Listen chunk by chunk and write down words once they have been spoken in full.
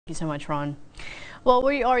you so much, Ron. Well,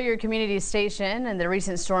 we are your community station, and the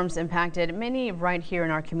recent storms impacted many right here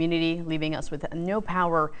in our community, leaving us with no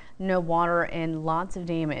power, no water, and lots of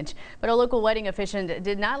damage. But a local wedding officiant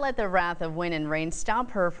did not let the wrath of wind and rain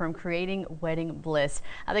stop her from creating wedding bliss.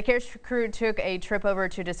 The Cares crew took a trip over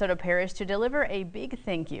to DeSoto Parish to deliver a big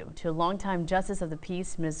thank you to longtime Justice of the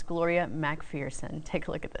Peace, Ms. Gloria McPherson. Take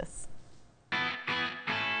a look at this.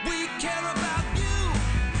 We care about you.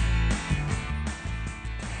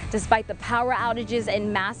 Despite the power outages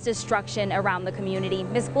and mass destruction around the community,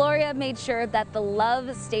 Miss Gloria made sure that the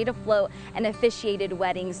love stayed afloat and officiated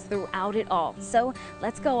weddings throughout it all. So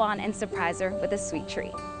let's go on and surprise her with a sweet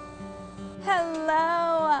treat.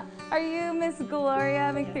 Hello, are you Miss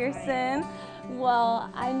Gloria McPherson?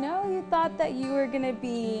 Well, I know you thought that you were gonna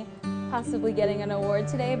be possibly getting an award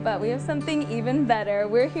today, but we have something even better.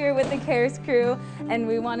 We're here with the Cares crew, and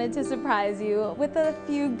we wanted to surprise you with a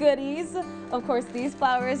few goodies. Of course, these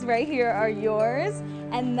flowers right here are yours,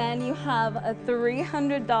 and then you have a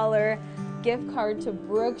 $300 gift card to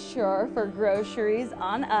Brookshire for groceries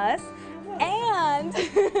on us. And,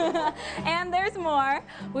 and there's more.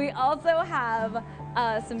 We also have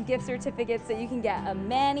some gift certificates that you can get a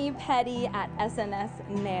mani-pedi at SNS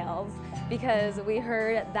Nails, because we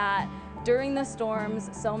heard that during the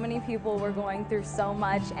storms, so many people were going through so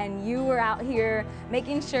much, and you were out here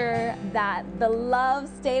making sure that the love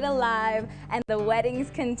stayed alive and the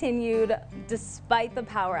weddings continued despite the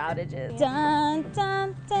power outages. Dun,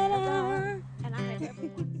 dun, dun, dun. And I heard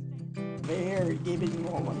everyone. Very giving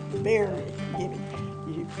woman, very giving.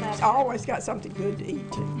 You've always got something good to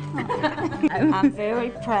eat too. I'm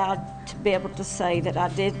very proud to be able to say that I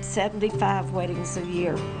did 75 weddings a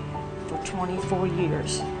year for 24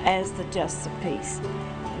 years as the Justice of Peace.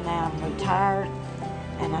 And now I'm retired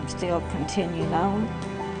and I'm still continuing on.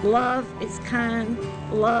 Love is kind,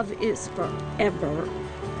 love is forever.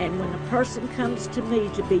 And when a person comes to me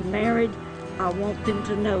to be married, I want them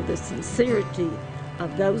to know the sincerity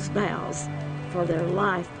of those vows for their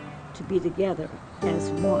life to be together as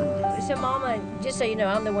one. So Mama, just so you know,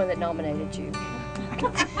 I'm the one that nominated you.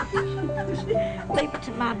 Leave it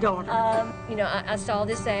to my daughter. You know, I saw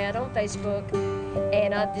this ad on Facebook,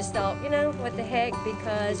 and I just thought, you know, what the heck,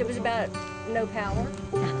 because it was about no power.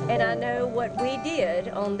 And I know what we did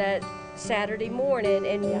on that Saturday morning,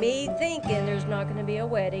 and me thinking there's not going to be a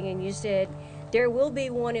wedding, and you said there will be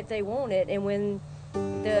one if they want it. And when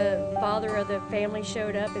the father of the family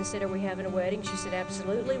showed up and said, are we having a wedding? She said,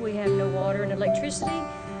 absolutely. We have no water and electricity,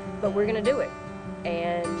 but we're going to do it.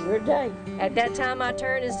 And at that time I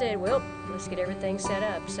turned and said, well, let's get everything set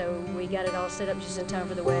up. So we got it all set up just in time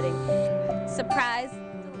for the wedding. Surprise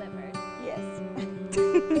delivered. Yes.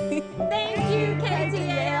 Thank you,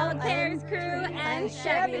 KTL, Cares crew, and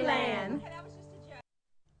Chevyland.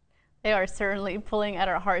 They are certainly pulling at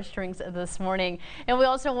our heartstrings this morning. And we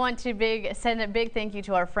also want to send a big thank you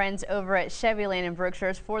to our friends over at Chevyland and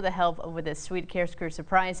Brookshire for the help with this sweet Cares Krewe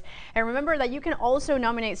surprise. And remember that you can also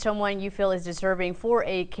nominate someone you feel is deserving for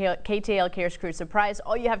a KTAL Cares Krewe surprise.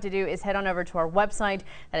 All you have to do is head on over to our website.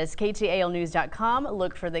 That is ktalnews.com.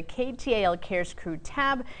 Look for the KTAL Cares Krewe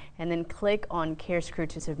tab and then click on Cares Krewe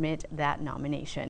to submit that nomination.